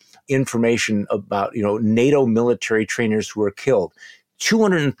 information about, NATO military trainers who were killed.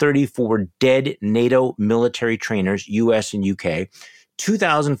 234 dead NATO military trainers, US and UK.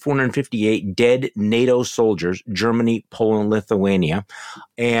 2,458 dead NATO soldiers, Germany, Poland, Lithuania.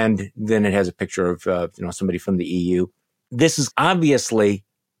 And then it has a picture of, somebody from the EU. This is obvious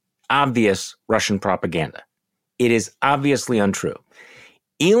Russian propaganda. It is obviously untrue.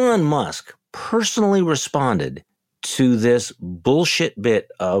 Elon Musk personally responded to this bullshit bit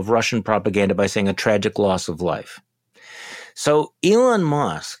of Russian propaganda by saying a tragic loss of life. So Elon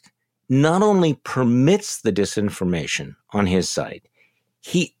Musk not only permits the disinformation on his site,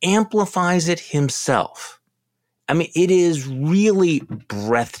 he amplifies it himself. I mean, it is really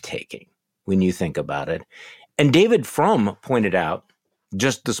breathtaking when you think about it. And David Frum pointed out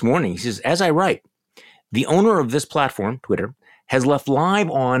just this morning, he says, as I write, the owner of this platform, Twitter, has left live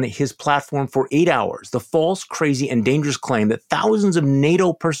on his platform for 8 hours the false, crazy, and dangerous claim that thousands of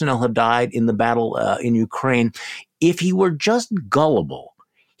NATO personnel have died in the battle in Ukraine. If he were just gullible,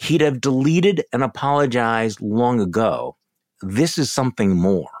 he'd have deleted and apologized long ago. This is something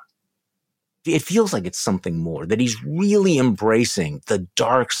more. It feels like it's something more, that he's really embracing the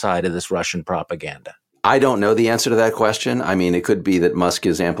dark side of this Russian propaganda. I don't know the answer to that question. I mean, it could be that Musk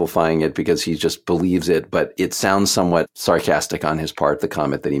is amplifying it because he just believes it, but it sounds somewhat sarcastic on his part, the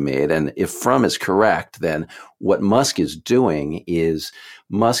comment that he made. And if Frum is correct, then what Musk is doing is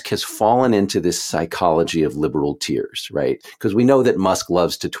Musk has fallen into this psychology of liberal tears, right? Because we know that Musk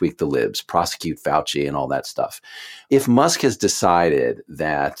loves to tweak the libs, prosecute Fauci and all that stuff. If Musk has decided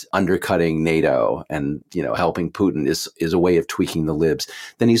that undercutting NATO and, helping Putin is a way of tweaking the libs,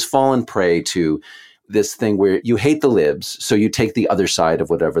 then he's fallen prey to this thing where you hate the libs, so you take the other side of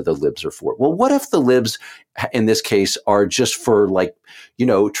whatever the libs are for. Well, what if the libs, in this case, are just for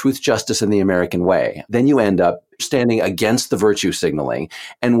truth, justice, and the American way? Then you end up standing against the virtue signaling.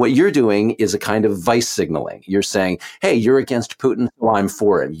 And what you're doing is a kind of vice signaling. You're saying, hey, you're against Putin, so I'm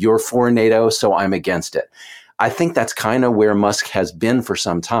for him. You're for NATO, so I'm against it. I think that's kind of where Musk has been for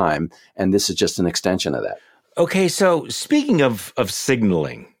some time, and this is just an extension of that. Okay, so speaking of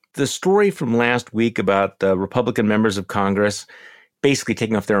signaling, the story from last week about the Republican members of Congress basically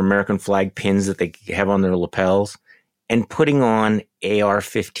taking off their American flag pins that they have on their lapels and putting on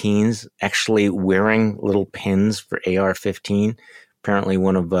AR-15s, actually wearing little pins for AR-15. Apparently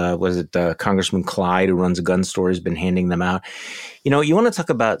one of, Congressman Clyde, who runs a gun store, has been handing them out. You want to talk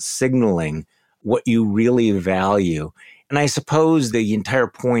about signaling what you really value. And I suppose the entire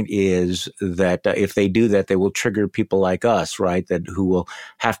point is that if they do that, they will trigger people like us, right? Who will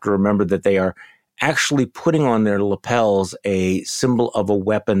have to remember that they are actually putting on their lapels a symbol of a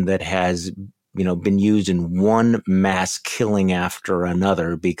weapon that has, been used in one mass killing after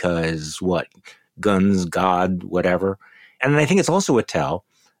another because guns, God, whatever. And I think it's also a tell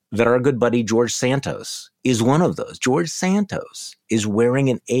that our good buddy George Santos is one of those. George Santos is wearing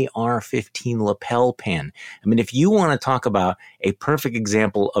an AR-15 lapel pin. I mean, if you want to talk about a perfect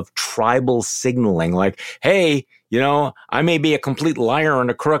example of tribal signaling, like, hey, I may be a complete liar and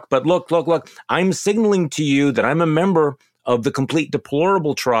a crook, but look, I'm signaling to you that I'm a member of the complete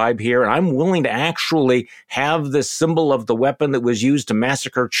deplorable tribe here, and I'm willing to actually have the symbol of the weapon that was used to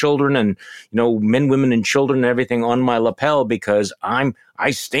massacre children and, men, women, and children and everything on my lapel because I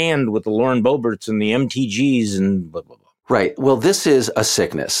stand with the Lauren Boeberts and the MTGs and blah, blah, blah. Right. Well, this is a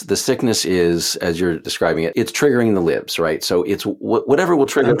sickness. The sickness is, as you're describing it, it's triggering the libs, right? So it's whatever will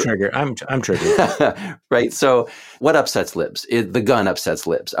trigger. I'm triggered. Right. So what upsets libs? The gun upsets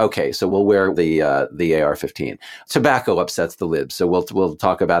libs. Okay. So we'll wear the AR-15. Tobacco upsets the libs. So we'll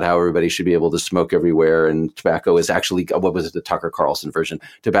talk about how everybody should be able to smoke everywhere. And tobacco is actually, what was it, the Tucker Carlson version?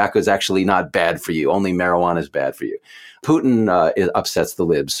 Tobacco is actually not bad for you. Only marijuana is bad for you. Putin upsets the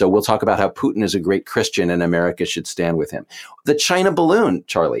libs. So we'll talk about how Putin is a great Christian and America should stand with him. The China balloon,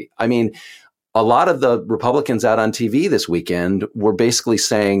 Charlie. I mean, a lot of the Republicans out on TV this weekend were basically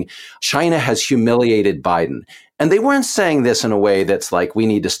saying China has humiliated Biden. And they weren't saying this in a way that's like, we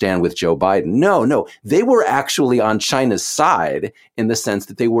need to stand with Joe Biden. No, they were actually on China's side in the sense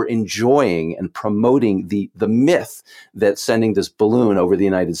that they were enjoying and promoting the myth that sending this balloon over the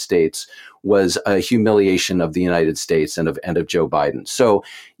United States was a humiliation of the United States and of Joe Biden. So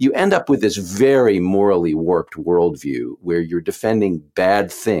you end up with this very morally warped worldview where you're defending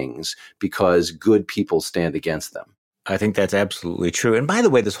bad things because good people stand against them. I think that's absolutely true. And by the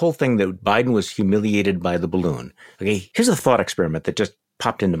way, this whole thing that Biden was humiliated by the balloon. Okay, here's a thought experiment that just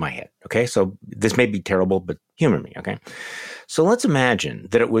popped into my head. Okay, so this may be terrible, but humor me. Okay, so let's imagine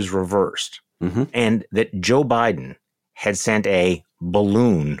that it was reversed and that Joe Biden had sent a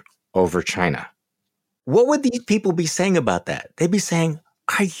balloon over China. What would these people be saying about that? They'd be saying,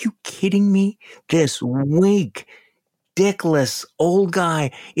 are you kidding me? This weak, dickless old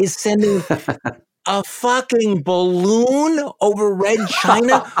guy is sending a fucking balloon over Red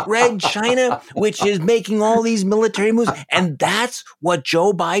China, which is making all these military moves. And that's what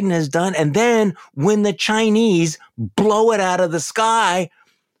Joe Biden has done. And then when the Chinese blow it out of the sky,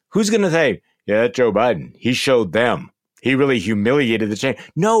 who's going to say, yeah, that's Joe Biden. He showed them. He really humiliated the Chinese.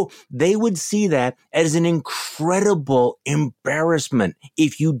 No, they would see that as an incredible embarrassment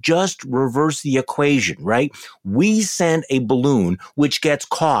if you just reverse the equation, right? We send a balloon which gets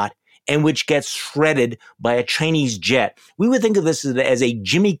caught and which gets shredded by a Chinese jet. We would think of this as a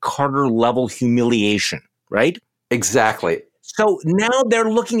Jimmy Carter level humiliation, right? Exactly. So now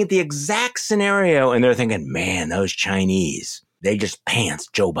they're looking at the exact scenario and they're thinking, man, those Chinese, they just pants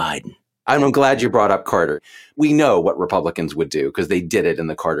Joe Biden. I'm glad you brought up Carter. We know what Republicans would do because they did it in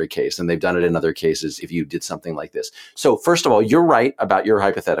the Carter case and they've done it in other cases if you did something like this. So first of all, you're right about your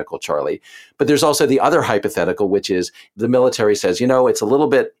hypothetical, Charlie. But there's also the other hypothetical, which is the military says, it's a little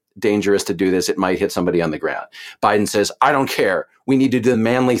bit dangerous to do this. It might hit somebody on the ground. Biden says, I don't care. We need to do the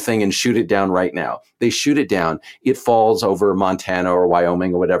manly thing and shoot it down right now. They shoot it down. It falls over Montana or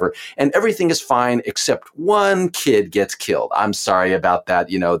Wyoming or whatever. And everything is fine except one kid gets killed. I'm sorry about that.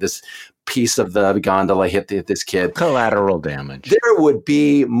 This piece of the gondola hit this kid. Collateral damage. There would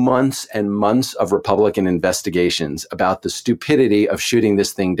be months and months of Republican investigations about the stupidity of shooting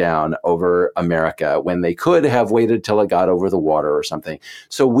this thing down over America when they could have waited till it got over the water or something.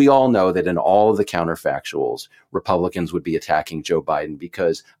 So we all know that in all of the counterfactuals, Republicans would be attacking Joe Biden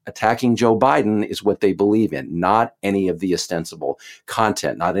because attacking Joe Biden is what they believe in, not any of the ostensible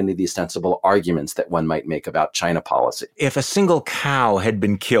content, not any of the ostensible arguments that one might make about China policy. If a single cow had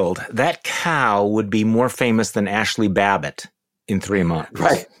been killed, that cow would be more famous than Ashley Babbitt in 3 months.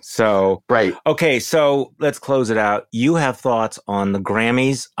 Right. So, right. Okay, so let's close it out. You have thoughts on the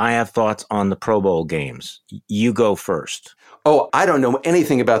Grammys. I have thoughts on the Pro Bowl games. You go first. Oh, I don't know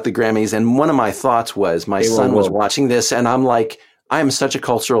anything about the Grammys. And one of my thoughts was my son was watching this and I'm like, I am such a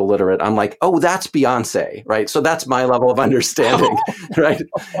cultural literate. I'm like, oh, that's Beyonce, right? So that's my level of understanding, right?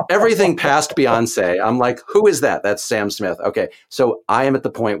 Everything past Beyonce. I'm like, who is that? That's Sam Smith. Okay. So I am at the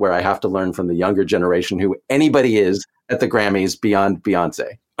point where I have to learn from the younger generation who anybody is at the Grammys beyond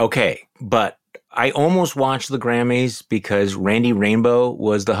Beyonce. Okay. But I almost watched the Grammys because Randy Rainbow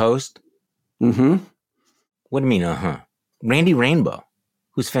was the host. Mm-hmm. What do you mean, Randy Rainbow,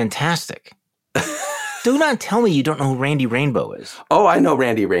 who's fantastic. Do not tell me you don't know who Randy Rainbow is. Oh, I know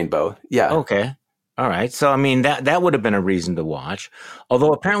Randy Rainbow. Yeah. Okay. All right. So, I mean, that would have been a reason to watch.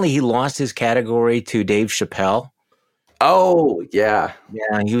 Although apparently he lost his category to Dave Chappelle. Oh, yeah.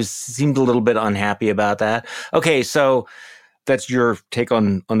 Yeah, he seemed a little bit unhappy about that. Okay, so that's your take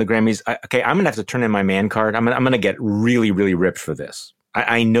on the Grammys. Okay, I'm going to have to turn in my man card. I'm going to get really, really ripped for this.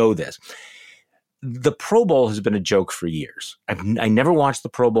 I know this. The Pro Bowl has been a joke for years. I never watched the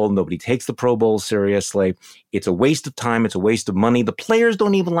Pro Bowl. Nobody takes the Pro Bowl seriously. It's a waste of time. It's a waste of money. The players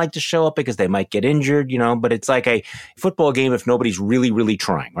don't even like to show up because they might get injured, but it's like a football game if nobody's really, really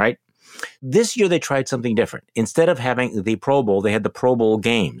trying, right? This year, they tried something different. Instead of having the Pro Bowl, they had the Pro Bowl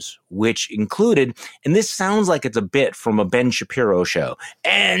games, which included, and this sounds like it's a bit from a Ben Shapiro show,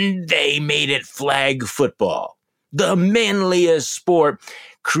 and they made it flag football, the manliest sport,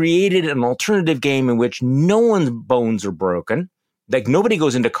 created an alternative game in which no one's bones are broken, like nobody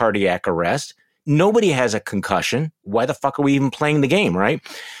goes into cardiac arrest, nobody has a concussion. Why the fuck are we even playing the game, right?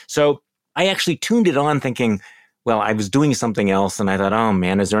 So I actually tuned it on thinking, well, I was doing something else, and I thought, oh,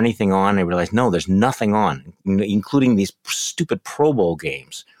 man, is there anything on? I realized, no, there's nothing on, including these stupid Pro Bowl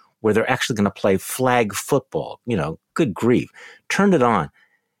games where they're actually going to play flag football. Good grief. Turned it on,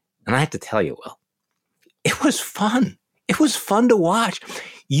 and I have to tell you, Will, it was fun. It was fun to watch.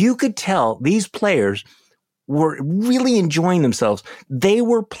 You could tell these players were really enjoying themselves. They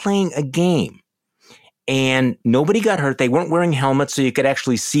were playing a game. And nobody got hurt. They weren't wearing helmets, so you could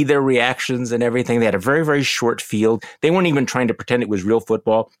actually see their reactions and everything. They had a very, very short field. They weren't even trying to pretend it was real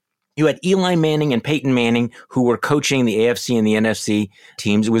football. You had Eli Manning and Peyton Manning, who were coaching the AFC and the NFC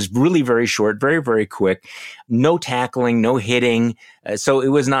teams. It was really very short, very, very quick. No tackling, no hitting. So it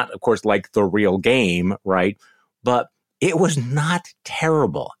was not, of course, like the real game, right? But it was not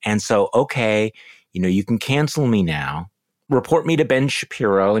terrible. And so, okay, you can cancel me now. Report me to Ben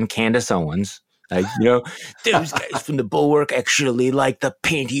Shapiro and Candace Owens. Those guys from the Bulwark actually like the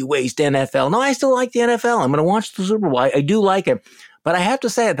panty waist NFL. No, I still like the NFL. I'm going to watch the Super Bowl. I do like it. But I have to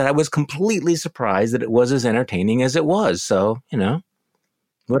say that I was completely surprised that it was as entertaining as it was. So,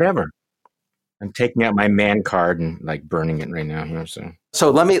 whatever. I'm taking out my man card and burning it right now here.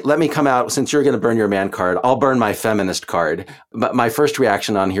 So let me come out, since you're going to burn your man card, I'll burn my feminist card. But my first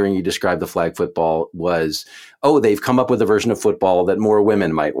reaction on hearing you describe the flag football was, oh, they've come up with a version of football that more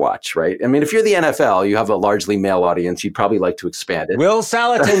women might watch, right? I mean, if you're the NFL, you have a largely male audience. You'd probably like to expand it. Will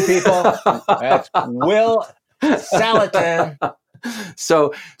Saletan, people. That's Will Saletan.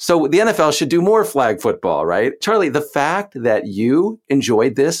 So the NFL should do more flag football, right? Charlie, the fact that you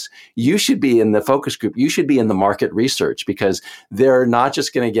enjoyed this, you should be in the focus group. You should be in the market research, because they're not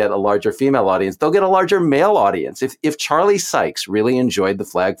just going to get a larger female audience. They'll get a larger male audience. If Charlie Sykes really enjoyed the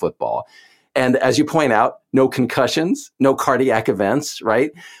flag football, and as you point out, no concussions, no cardiac events,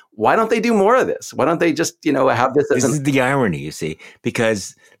 right? Why don't they do more of this? Why don't they just, have this as This is the irony, you see,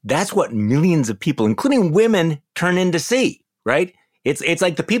 because that's what millions of people, including women, turn in to see. Right? It's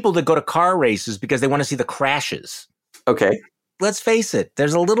like the people that go to car races because they want to see the crashes. Okay. Let's face it.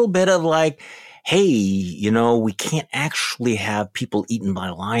 There's a little bit of hey, we can't actually have people eaten by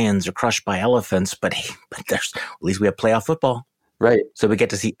lions or crushed by elephants, but at least we have playoff football. Right. So we get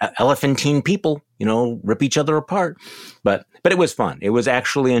to see elephantine people, rip each other apart. But it was fun. It was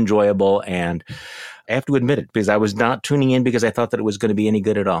actually enjoyable. And I have to admit it, because I was not tuning in because I thought that it was going to be any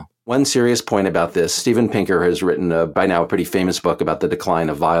good at all. One serious point about this, Steven Pinker has written by now a pretty famous book about the decline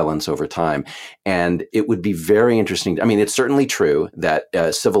of violence over time. And it would be very interesting. I mean, it's certainly true that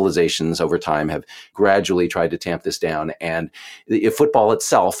civilizations over time have gradually tried to tamp this down. And football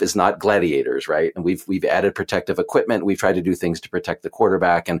itself is not gladiators, right? And we've added protective equipment. We've tried to do things to protect the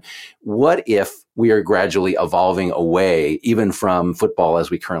quarterback. And what if we are gradually evolving away even from football as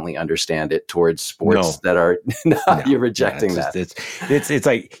we currently understand it towards sports that are you're rejecting that. It's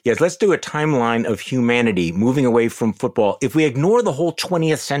like, yes, let's do a timeline of humanity moving away from football. If we ignore the whole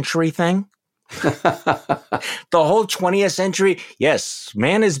 20th century thing, the whole 20th century, yes,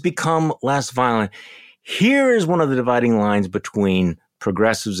 man has become less violent. Here is one of the dividing lines between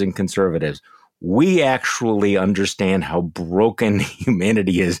progressives and conservatives. We actually understand how broken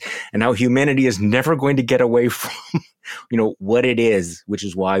humanity is and how humanity is never going to get away from, what it is, which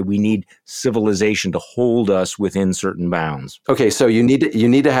is why we need civilization to hold us within certain bounds. Okay, so you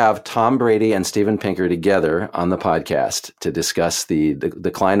need to have Tom Brady and Steven Pinker together on the podcast to discuss the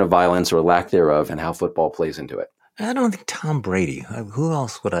decline of violence or lack thereof and how football plays into it. I don't think Tom Brady. Who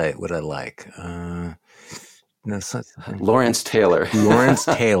else would I like? Lawrence Taylor. Lawrence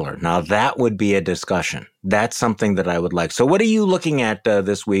Taylor. Now that would be a discussion. That's something that I would like. So what are you looking at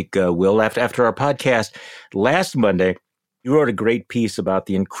this week, Will? After our podcast last Monday, you wrote a great piece about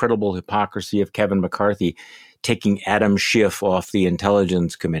the incredible hypocrisy of Kevin McCarthy taking Adam Schiff off the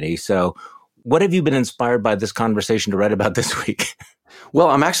Intelligence Committee. So what have you been inspired by this conversation to write about this week? Well,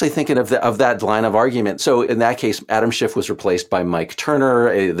 I'm actually thinking of that line of argument. So in that case, Adam Schiff was replaced by Mike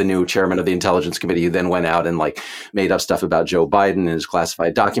Turner, the new chairman of the Intelligence Committee, who then went out and made up stuff about Joe Biden and his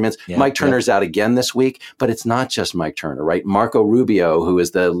classified documents. Yeah, Mike Turner's out again this week, but it's not just Mike Turner, right? Marco Rubio, who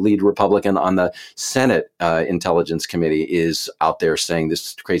is the lead Republican on the Senate Intelligence Committee, is out there saying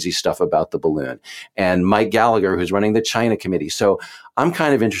this crazy stuff about the balloon. And Mike Gallagher, who's running the China Committee. So I'm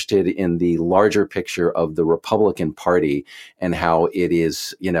kind of interested in the larger picture of the Republican Party and how it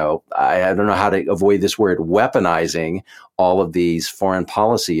is, I don't know how to avoid this word, weaponizing all of these foreign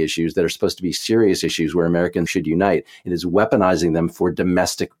policy issues that are supposed to be serious issues where Americans should unite. It is weaponizing them for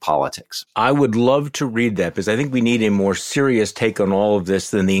domestic politics. I would love to read that because I think we need a more serious take on all of this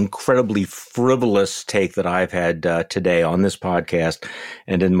than the incredibly frivolous take that I've had today on this podcast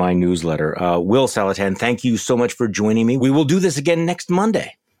and in my newsletter. Will Saletan, thank you so much for joining me. We will do this again next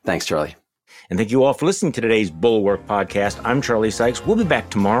Monday. Thanks, Charlie. And thank you all for listening to today's Bulwark podcast. I'm Charlie Sykes. We'll be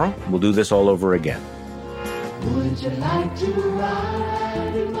back tomorrow. We'll do this all over again. Would you like to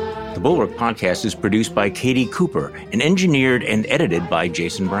ride in my... The Bulwark podcast is produced by Katie Cooper and engineered and edited by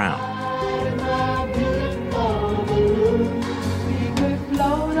Jason Brown.